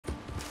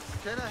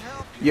Can I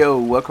help you? Yo,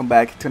 welcome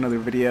back to another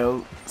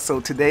video. So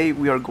today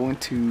we are going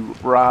to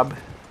rob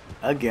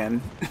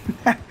again.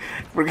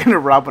 We're gonna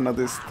rob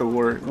another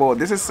store. Well,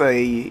 this is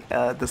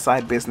the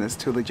side business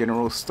to the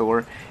general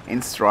store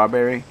in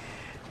Strawberry,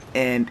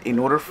 and in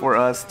order for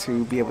us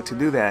to be able to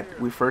do that,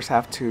 we first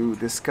have to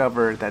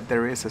discover that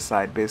there is a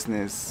side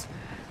business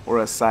or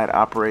a side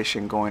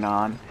operation going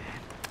on.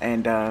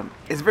 And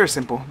it's very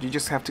simple. You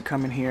just have to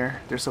come in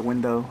here. There's a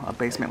window, a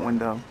basement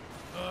window,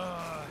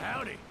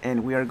 Howdy.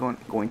 and we are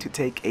going to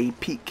take a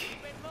peek,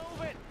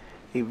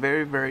 a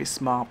very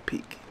small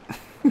peek.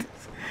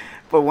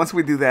 But once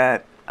we do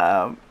that,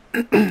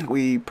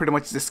 we pretty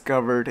much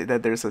discovered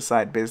that there's a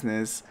side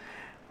business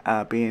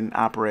being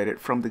operated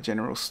from the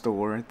general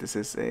store. This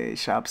is a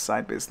shop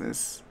side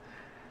business,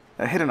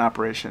 a hidden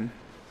operation.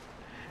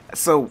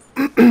 So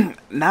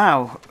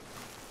now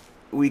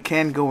we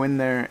can go in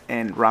there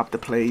and rob the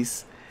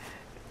place,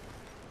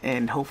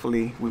 and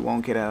hopefully we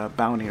won't get a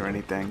bounty or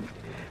anything.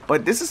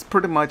 But this is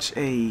pretty much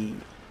a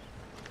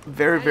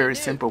very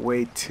simple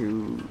way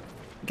to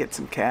get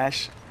some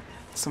cash,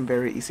 some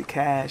very easy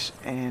cash,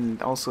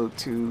 and also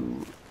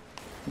to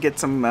get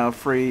some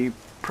free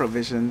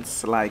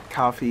provisions like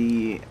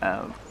coffee,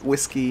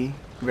 whiskey,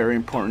 very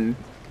important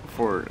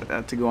for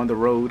to go on the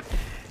road,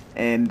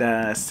 and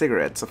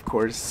cigarettes, of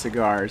course,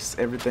 cigars,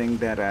 everything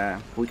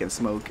that we can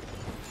smoke.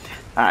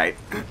 Alright,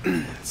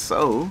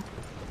 so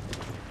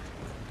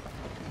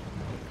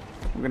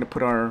we're gonna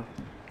put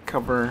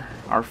cover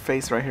our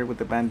face right here with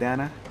the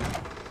bandana.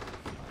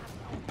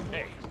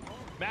 Hey,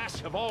 masks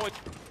have always...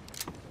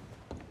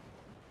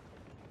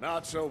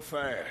 Not so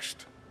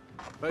fast.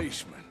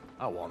 Basement,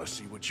 I want to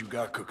see what you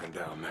got cooking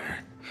down there.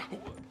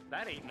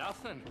 That ain't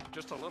nothing.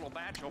 Just a little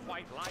batch of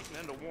white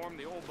lightning to warm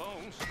the old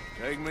bones.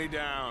 Take me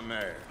down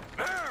there.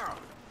 Now!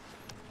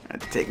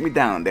 Take me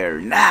down there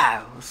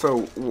now.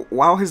 So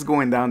while he's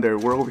going down there,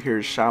 we're over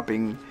here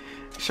shopping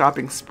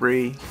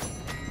spree,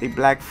 a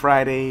Black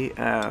Friday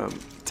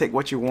take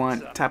what you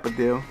want type of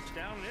deal.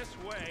 Down this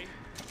way.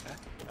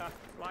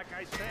 Like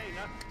I say,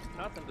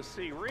 nothing to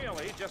see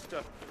really. Just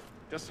a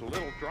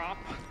little drop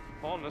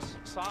on the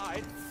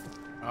side.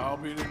 I'll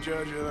be the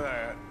judge of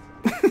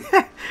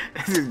that.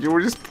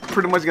 We're just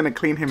pretty much gonna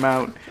clean him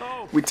out.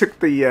 We took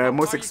the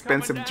most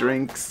expensive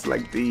drinks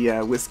like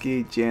the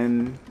whiskey,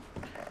 gin,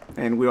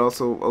 and we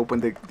also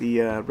opened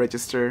the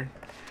register.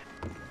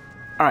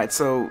 Alright,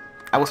 so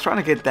I was trying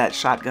to get that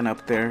shotgun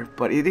up there,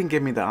 but it didn't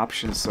give me the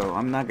option, so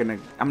I'm not gonna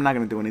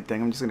do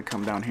anything. I'm just gonna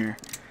come down here.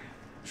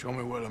 Show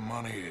me where the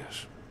money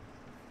is.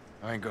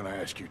 I ain't gonna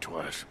ask you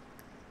twice.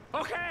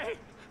 Okay.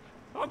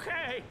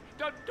 Okay.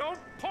 Don't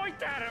point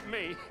that at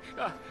me.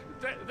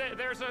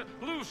 There's a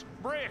loose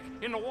brick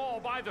in the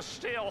wall by the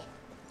still.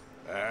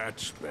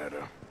 That's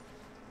better.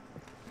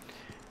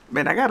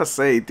 Man, I gotta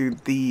say,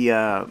 dude,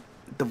 the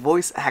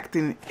voice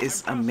acting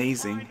is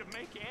amazing. I'm just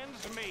trying to make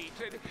ends meet.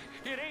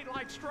 It ain't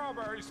like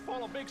Strawberry's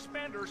full of big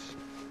spenders.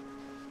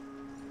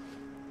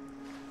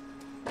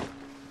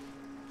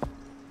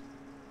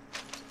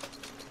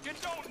 You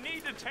don't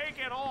need to take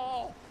it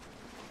all.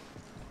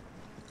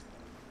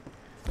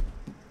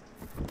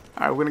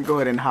 Alright, we're gonna go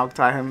ahead and hog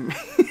tie him.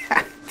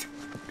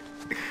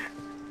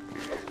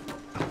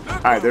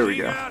 Alright, there we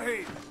go.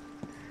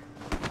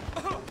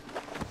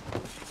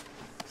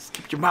 Just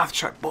keep your mouth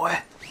shut, boy.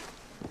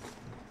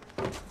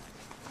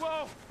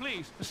 Whoa,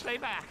 please, stay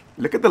back.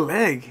 Look at the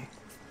leg.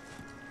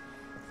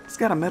 It's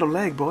got a metal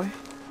leg, boy.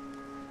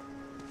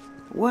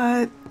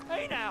 What?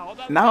 Hey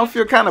Now I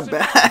feel kind of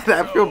bad.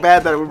 I feel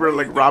bad that we were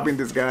like robbing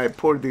this guy.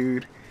 Poor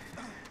dude.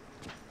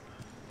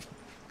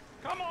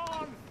 Come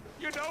on,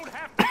 you don't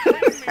have to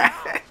clean me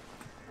out.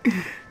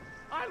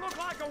 I look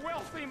like a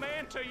wealthy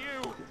man to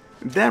you.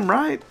 Damn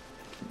right.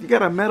 You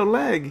got a metal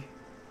leg.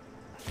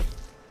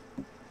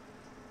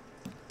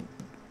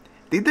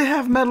 Did they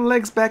have metal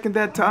legs back in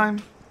that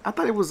time? I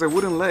thought it was a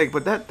wooden leg,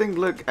 but that thing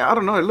looked, I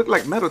don't know, it looked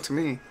like metal to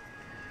me.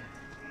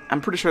 I'm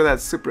pretty sure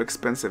that's super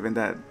expensive in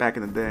that back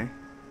in the day.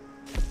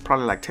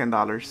 Probably like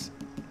 $10.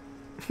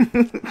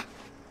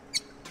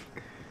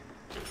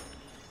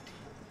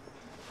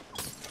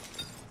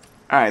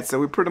 Alright, so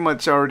we pretty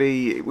much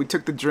we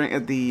took the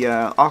drink, the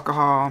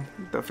alcohol,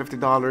 the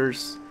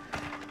 $50,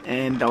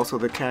 and also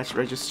the cash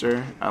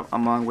register,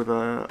 along with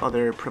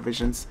other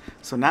provisions.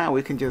 So now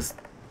we can just,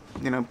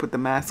 you know, put the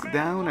mask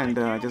down and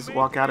just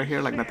walk out of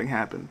here like nothing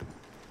happened.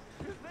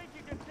 You think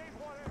you can take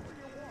whatever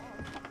you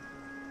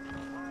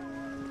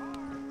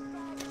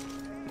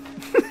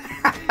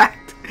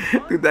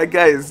want? Dude, that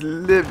guy is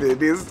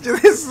livid.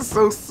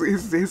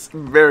 He's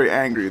very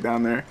angry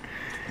down there.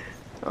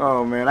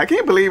 Oh man, I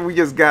can't believe we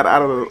just got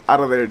out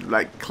of there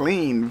like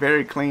clean,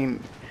 very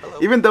clean.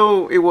 Even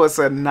though it was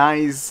a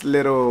nice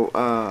little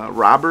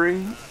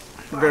robbery,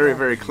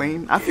 very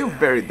clean. I feel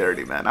very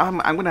dirty, man. I'm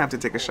gonna have to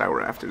take a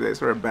shower after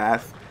this, or a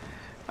bath.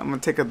 I'm gonna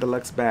take a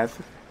deluxe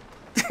bath.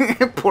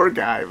 Poor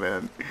guy,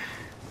 man.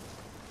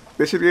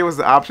 They should give us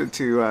the option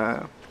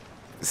to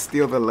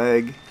steal the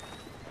leg,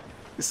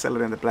 sell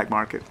it in the black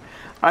market.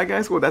 Alright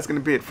guys, well that's gonna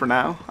be it for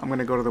now. I'm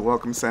gonna go to the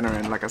welcome center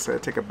and, like I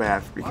said, take a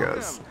bath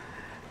because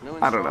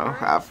I don't know.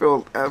 I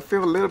feel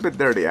a little bit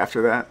dirty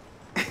after that.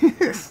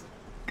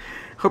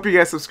 Hope you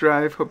guys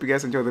subscribe. Hope you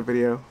guys enjoy the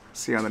video.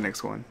 See you on the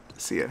next one.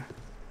 See ya.